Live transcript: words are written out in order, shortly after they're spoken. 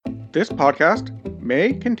This podcast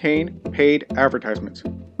may contain paid advertisements,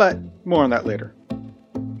 but more on that later.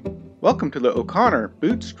 Welcome to the O'Connor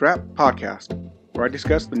Bootstrap Podcast, where I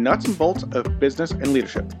discuss the nuts and bolts of business and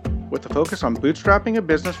leadership, with a focus on bootstrapping a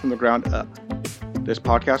business from the ground up. This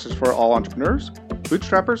podcast is for all entrepreneurs,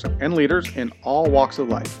 bootstrappers, and leaders in all walks of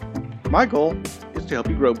life. My goal is to help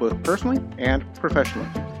you grow both personally and professionally.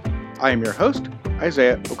 I am your host,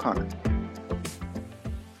 Isaiah O'Connor.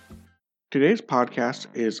 Today's podcast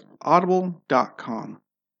is Audible.com.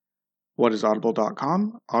 What is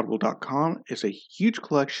Audible.com? Audible.com is a huge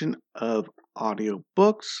collection of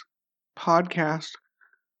audiobooks, podcasts,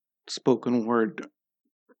 spoken word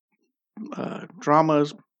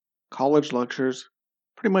dramas, college lectures,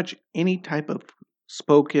 pretty much any type of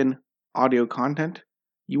spoken audio content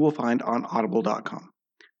you will find on Audible.com.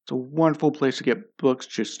 It's a wonderful place to get books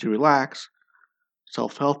just to relax,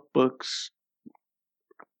 self-help books,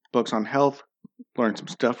 books on health, learn some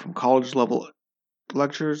stuff from college level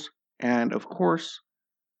lectures, and of course,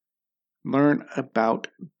 learn about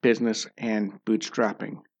business and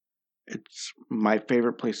bootstrapping. It's my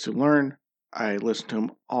favorite place to learn. I listen to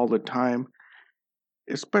them all the time,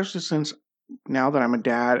 especially since now that I'm a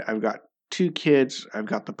dad, I've got 2 kids, I've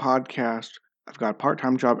got the podcast, I've got a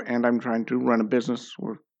part-time job, and I'm trying to run a business,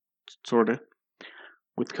 or sort of,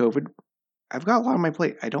 with COVID. I've got a lot on my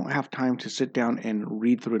plate. I don't have time to sit down and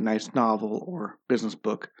read through a nice novel or business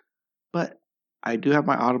book, but I do have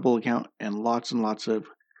my Audible account and lots of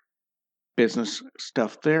business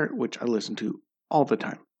stuff there, which I listen to all the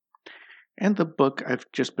time. And the book I've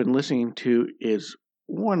just been listening to is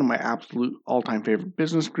one of my absolute all-time favorite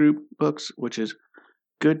business group books, which is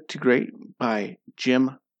Good to Great by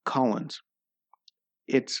Jim Collins.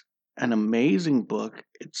 It's an amazing book.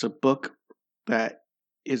 It's a book that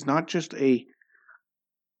is not just a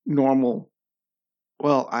normal,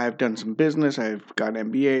 well, I've done some business, I've got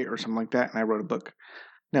an MBA or something like that, and I wrote a book.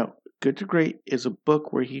 No, Good to Great is a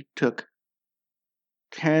book where he took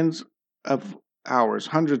tens of hours,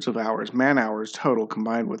 hundreds of hours, man hours total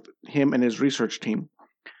combined with him and his research team,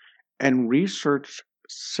 and researched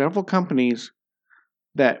several companies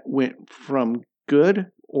that went from good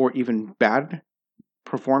or even bad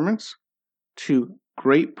performance to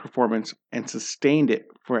great performance and sustained it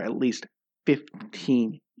for at least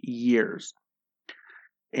 15 years.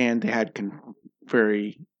 And they had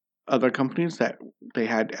other companies that they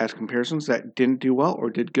had as comparisons that didn't do well or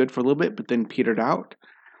did good for a little bit, but then petered out.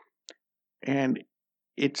 And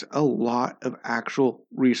it's a lot of actual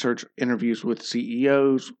research, interviews with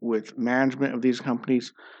CEOs, with management of these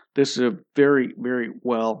companies. This is a very, very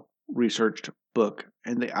well researched book,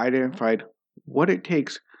 and they identified what it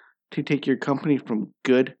takes to take your company from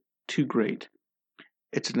good to great.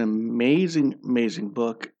 It's an amazing, amazing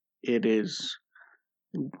book. It is,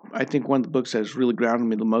 I think, one of the books that has really grounded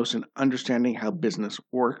me the most in understanding how business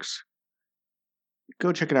works.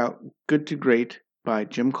 Go check it out. Good to Great by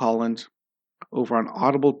Jim Collins over on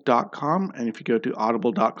Audible.com. And if you go to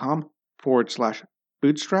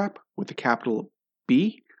audible.com/bootstrap with a capital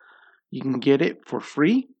B, you can get it for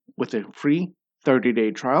free with a free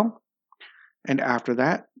 30-day trial. And after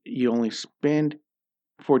that, you only spend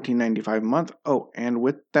 $14.95 a month. Oh, and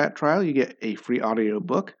with that trial, you get a free audio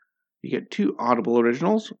book. You get 2 Audible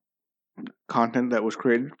originals, content that was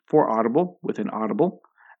created for Audible within Audible,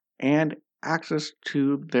 and access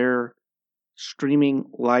to their streaming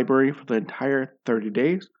library for the entire 30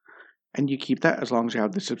 days. And you keep that as long as you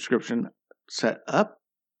have the subscription set up.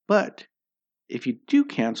 But if you do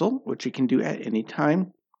cancel, which you can do at any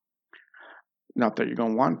time, not that you're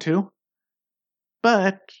going to want to,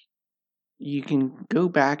 but you can go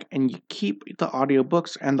back and you keep the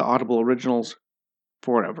audiobooks and the Audible originals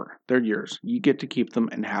forever. They're yours. You get to keep them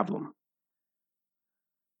and have them.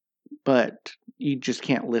 But you just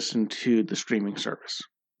can't listen to the streaming service.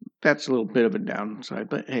 That's a little bit of a downside,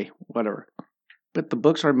 but hey, whatever. But the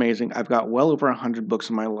books are amazing. I've got well over 100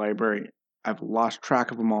 books in my library. I've lost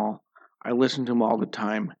track of them all. I listen to them all the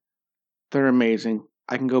time. They're amazing.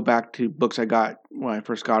 I can go back to books I got when I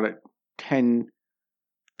first got it 10,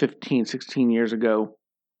 15, 16 years ago,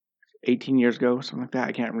 18 years ago, something like that.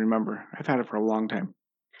 I can't remember. I've had it for a long time.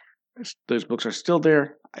 Those books are still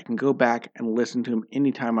there. I can go back and listen to them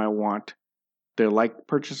anytime I want. They're like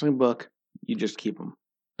purchasing a book. You just keep them.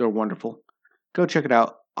 They're wonderful. Go check it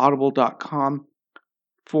out.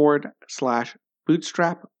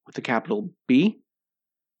 Audible.com/bootstrap with a capital B.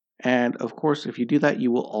 And of course, if you do that, you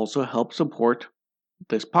will also help support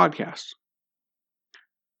this podcast.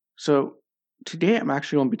 So today I'm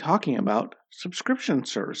actually going to be talking about subscription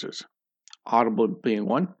services, Audible being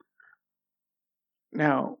one.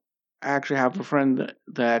 Now, I actually have a friend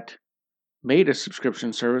that made a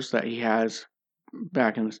subscription service that he has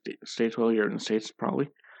back in the States. Well, you're in the States probably.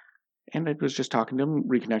 And I was just talking to him,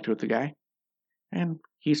 reconnected with the guy, and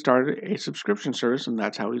he started a subscription service, and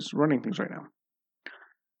that's how he's running things right now.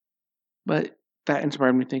 But that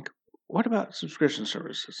inspired me to think, what about subscription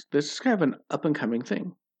services? This is kind of an up-and-coming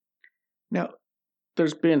thing. Now,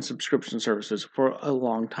 there's been subscription services for a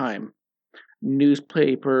long time.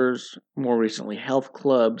 Newspapers, more recently health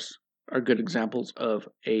clubs, are good examples of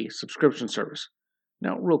a subscription service.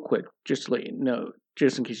 Now, real quick, just to let you know,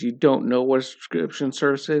 just in case you don't know what a subscription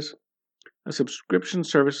service is, a subscription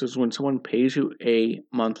service is when someone pays you a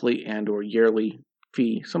monthly and or yearly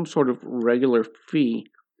fee, some sort of regular fee,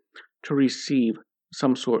 to receive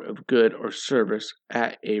some sort of good or service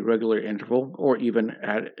at a regular interval, or even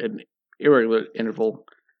at an irregular interval,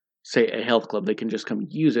 say a health club. They can just come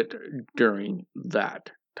use it during that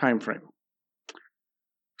time frame.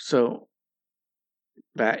 So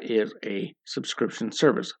that is a subscription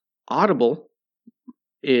service. Audible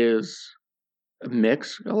is a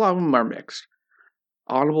mix. A lot of them are mixed.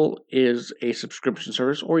 Audible is a subscription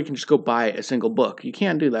service, or you can just go buy a single book. You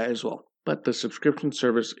can do that as well. But the subscription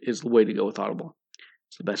service is the way to go with Audible.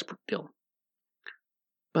 It's the best deal.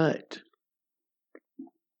 But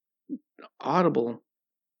Audible,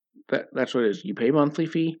 that's what it is. You pay a monthly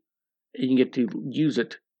fee, and you get to use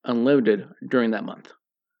it unlimited during that month.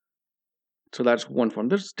 So that's one form.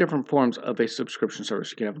 There's different forms of a subscription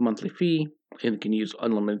service. You can have a monthly fee, and you can use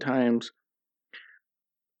unlimited times.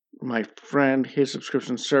 My friend, his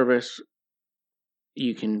subscription service,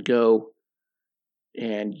 you can go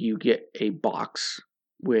and you get a box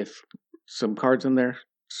with some cards in there,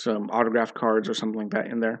 some autographed cards or something like that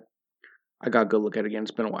in there. I gotta go look at it again.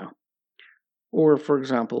 It's been a while. Or, for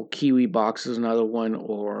example, Kiwi Box is another one,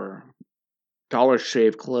 or Dollar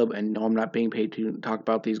Shave Club, and no, I'm not being paid to talk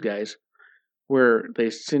about these guys, where they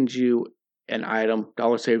send you an item,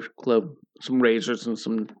 Dollar Shave Club, some razors and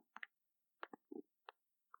some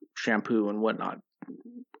shampoo and whatnot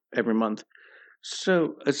every month.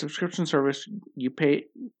 So a subscription service, you pay,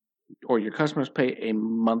 or your customers pay a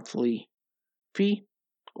monthly fee,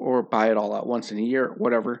 or buy it all out once in a year,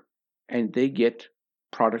 whatever, and they get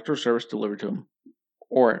product or service delivered to them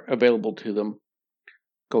or available to them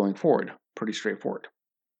going forward. Pretty straightforward.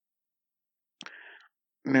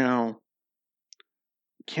 Now,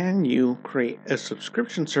 can you create a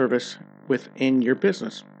subscription service within your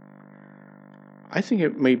business? I think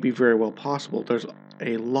it may be very well possible. There's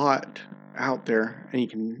a lot out there, and you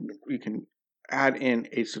can add in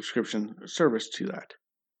a subscription service to that.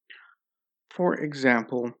 For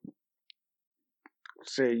example,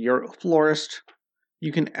 say you're a florist,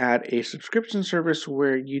 you can add a subscription service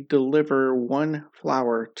where you deliver one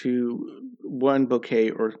flower to one bouquet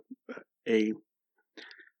or a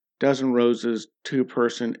dozen roses to a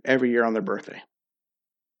person every year on their birthday.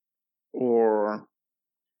 Or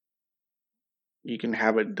you can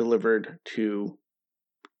have it delivered to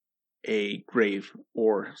a grave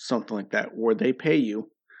or something like that, where they pay you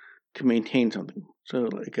to maintain something. So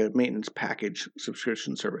like a maintenance package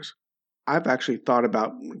subscription service. I've actually thought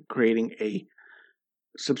about creating a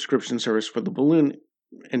subscription service for the balloon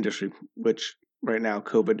industry, which right now,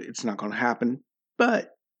 COVID, it's not going to happen, but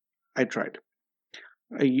I tried.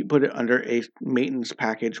 I put it under a maintenance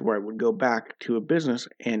package where I would go back to a business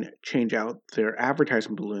and change out their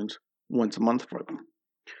advertising balloons once a month for them.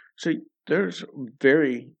 So there's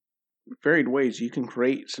very varied ways you can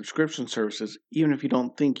create subscription services, even if you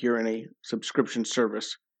don't think you're in a subscription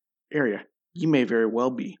service area. You may very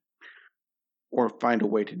well be, or find a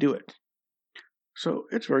way to do it. So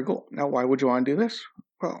it's very cool. Now, why would you want to do this?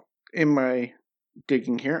 Well, in my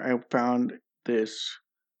digging here, I found this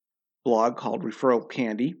blog called Referral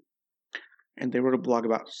Candy, and they wrote a blog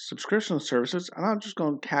about subscription services, and I'm just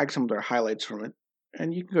going to tag some of their highlights from it,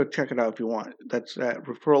 and you can go check it out if you want. That's at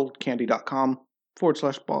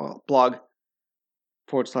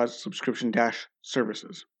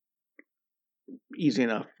referralcandy.com/blog/subscription-services. Easy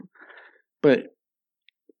enough. But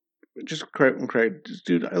just credit.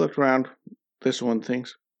 Dude, I looked around. This is one of the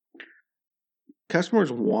things.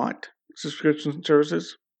 Customers want subscription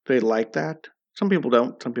services. They like that. Some people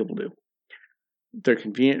don't. Some people do. They're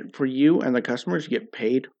convenient for you and the customers. You get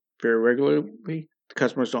paid very regularly. The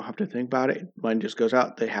customers don't have to think about it. Money just goes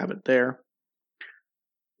out. They have it there.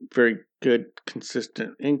 Very good,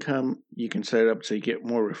 consistent income. You can set it up so you get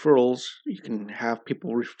more referrals. You can have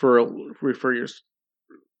people refer your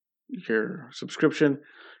subscription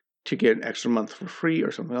to get an extra month for free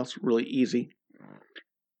or something else. Really easy.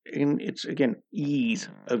 And it's, again, ease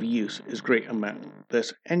of use is great amount of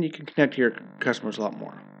this. And you can connect to your customers a lot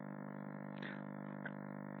more.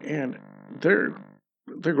 And they're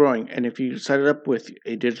they're growing. And if you set it up with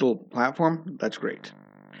a digital platform, that's great.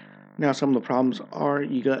 Now, some of the problems are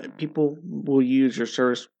people will use your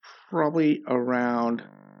service probably around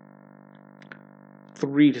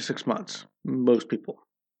 3 to 6 months. Most people.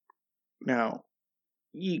 Now,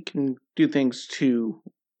 you can do things to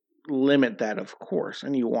limit that, of course,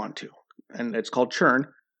 and you want to. And it's called churn.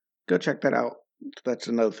 Go check that out. That's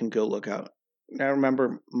another thing to go look out. Now,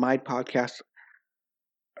 remember, my podcast,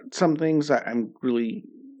 some things that I'm really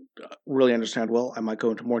understand well, I might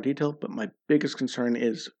go into more detail, but my biggest concern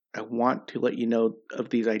is I want to let you know of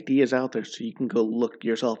these ideas out there so you can go look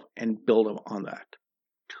yourself and build on that.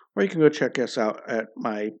 Or you can go check us out at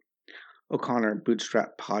my O'Connor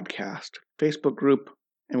Bootstrap Podcast Facebook group,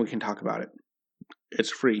 and we can talk about it. It's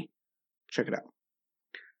free. Check it out.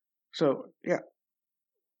 So, yeah.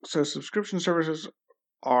 So, subscription services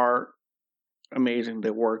are amazing.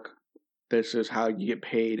 They work. This is how you get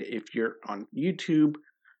paid if you're on YouTube.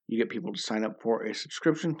 You get people to sign up for a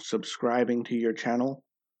subscription, subscribing to your channel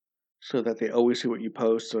so that they always see what you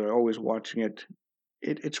post, so they're always watching it.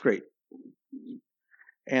 It's great.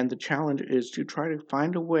 And the challenge is to try to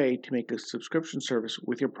find a way to make a subscription service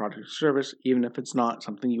with your product or service, even if it's not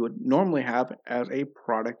something you would normally have as a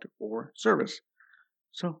product or service.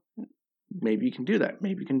 So maybe you can do that.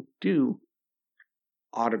 Maybe you can do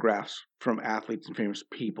autographs from athletes and famous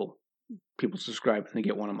people. People subscribe and they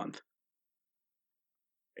get one a month.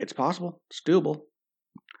 It's possible. It's doable.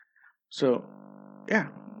 So, yeah.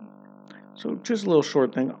 So just a little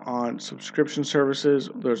short thing on subscription services.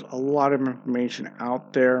 There's a lot of information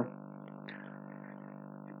out there.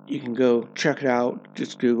 You can go check it out.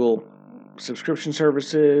 Just Google subscription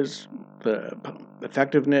services, the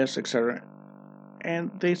effectiveness, etc.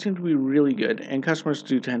 And they seem to be really good. And customers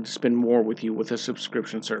do tend to spend more with you with a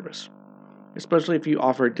subscription service, especially if you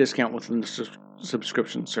offer a discount within the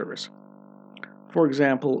subscription service. For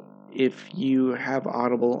example, if you have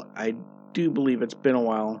Audible, I do believe it's been a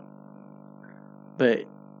while, but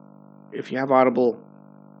if you have Audible,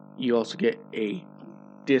 you also get a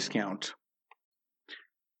discount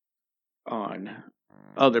on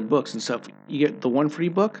other books and stuff. You get the one free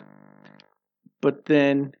book, but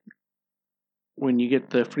then when you get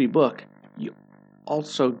the free book, you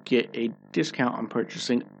also get a discount on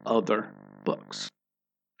purchasing other books.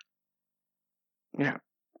 Yeah,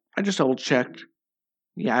 I just double checked.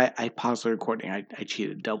 Yeah, I paused the recording. I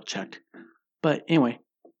cheated, double checked. But anyway,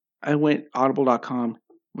 I went audible.com.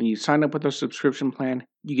 When you sign up with a subscription plan,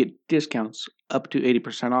 you get discounts up to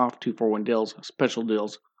 80% off, 241 deals, special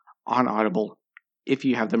deals on Audible. If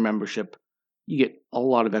you have the membership, you get a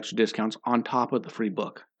lot of extra discounts on top of the free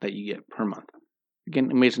book that you get per month.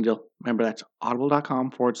 Again, amazing deal. Remember, that's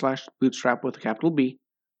audible.com/bootstrap with a capital B.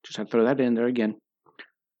 Just have to throw that in there again.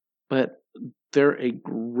 But they're a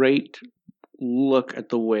great look at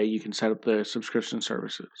the way you can set up the subscription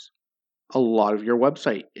services. A lot of your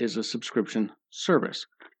website is a subscription service.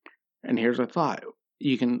 And here's a thought.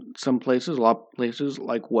 You can, a lot of places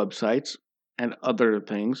like websites and other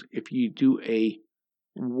things, if you do a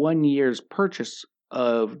 1 year's purchase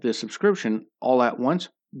of the subscription all at once,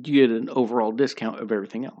 you get an overall discount of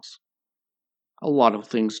everything else. A lot of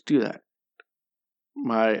things do that.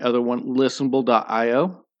 My other one,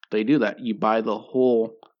 listenable.io, they do that. You buy the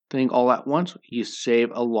whole thing all at once, you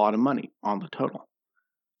save a lot of money on the total.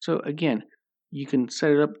 So again, you can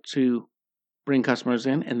set it up to bring customers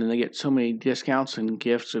in, and then they get so many discounts and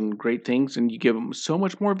gifts and great things, and you give them so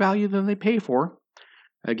much more value than they pay for.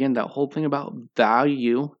 Again, that whole thing about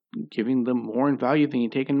value, giving them more in value than you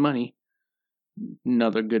take in money.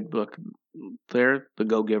 Another good book there, The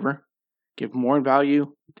Go-Giver. Give more in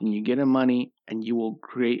value than you get in money, and you will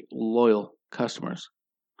create loyal customers.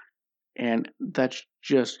 And that's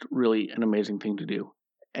just really an amazing thing to do.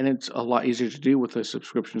 And it's a lot easier to do with a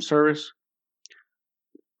subscription service.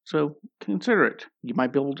 So consider it. You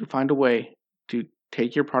might be able to find a way to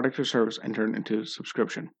take your product or service and turn it into a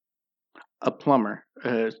subscription. A plumber,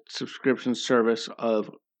 a subscription service of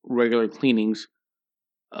regular cleanings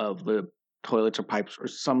of the toilets or pipes or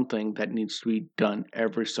something that needs to be done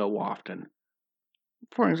every so often.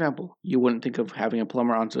 For example, you wouldn't think of having a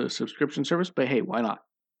plumber on a subscription service, but hey, why not?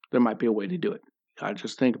 There might be a way to do it.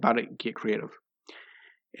 Just think about it and get creative.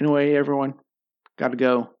 Anyway, everyone, gotta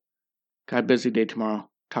go. Got a busy day tomorrow.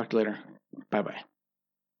 Talk to you later. Bye-bye.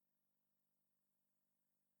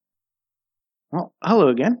 Well, hello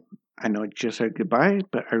again. I know I just said goodbye,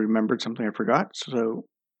 but I remembered something I forgot, so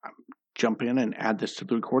I'll jump in and add this to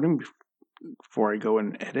the recording before I go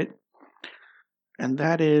and edit. And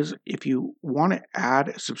that is, if you want to add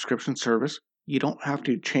a subscription service, you don't have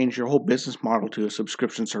to change your whole business model to a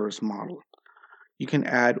subscription service model. you can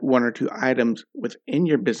add 1 or 2 items within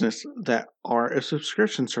your business that are a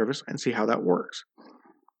subscription service and see how that works.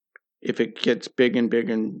 If it gets big and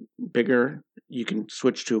bigger, you can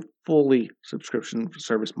switch to a fully subscription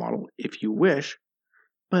service model if you wish,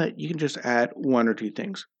 but you can just add 1 or 2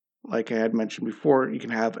 things. Like I had mentioned before, you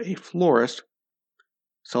can have a florist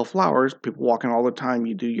sell flowers. People walk in all the time.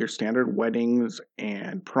 You do your standard weddings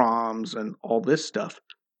and proms and all this stuff.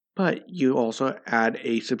 But you also add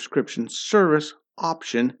a subscription service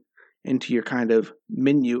option into your kind of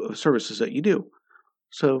menu of services that you do.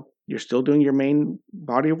 So you're still doing your main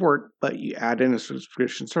body of work, but you add in a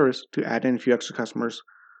subscription service to add in a few extra customers,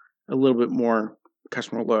 a little bit more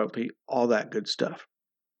customer loyalty, all that good stuff.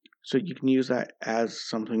 So you can use that as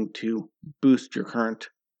something to boost your current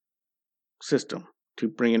system, to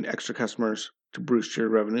bring in extra customers, to boost your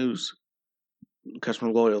revenues,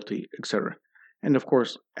 customer loyalty, etc. And of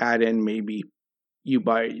course, add in maybe you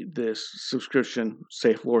buy this subscription,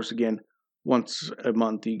 say florist again, once a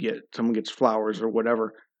month someone gets flowers or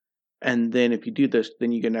whatever. And then if you do this,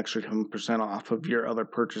 then you get an extra 10% off of your other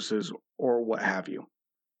purchases or what have you.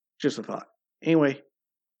 Just a thought. Anyway,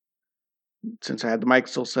 since I had the mic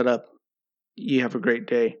still set up, you have a great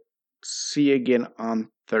day. See you again on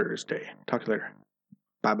Thursday. Talk to you later.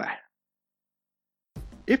 Bye-bye.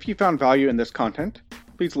 If you found value in this content,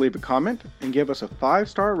 please leave a comment and give us a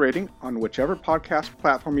 5-star rating on whichever podcast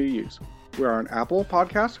platform you use. We're on Apple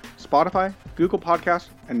Podcasts, Spotify, Google Podcasts,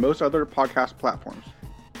 and most other podcast platforms.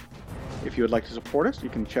 If you would like to support us, you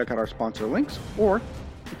can check out our sponsor links, or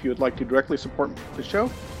if you would like to directly support the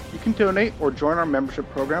show, you can donate or join our membership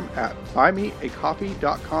program at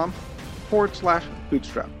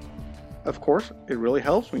buymeacoffee.com/bootstrap. Of course, it really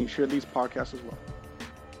helps when you share these podcasts as well.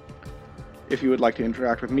 If you would like to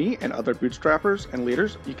interact with me and other bootstrappers and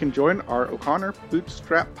leaders, you can join our O'Connor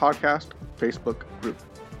Bootstrap Podcast Facebook group.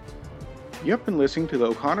 You have been listening to the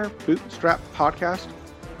O'Connor Bootstrap Podcast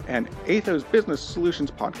and Athos Business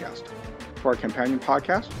Solutions Podcast. For our companion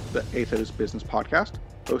podcast, the Athos Business Podcast,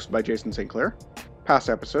 hosted by Jason St. Clair, past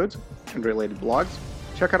episodes, and related blogs,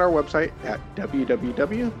 check out our website at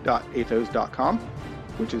www.athos.com,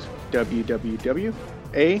 which is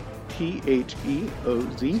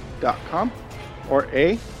www.atheoz.com, or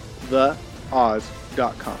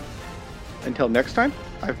theoz.com. Until next time,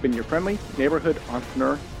 I've been your friendly neighborhood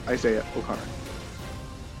entrepreneur, Isaiah O'Connor.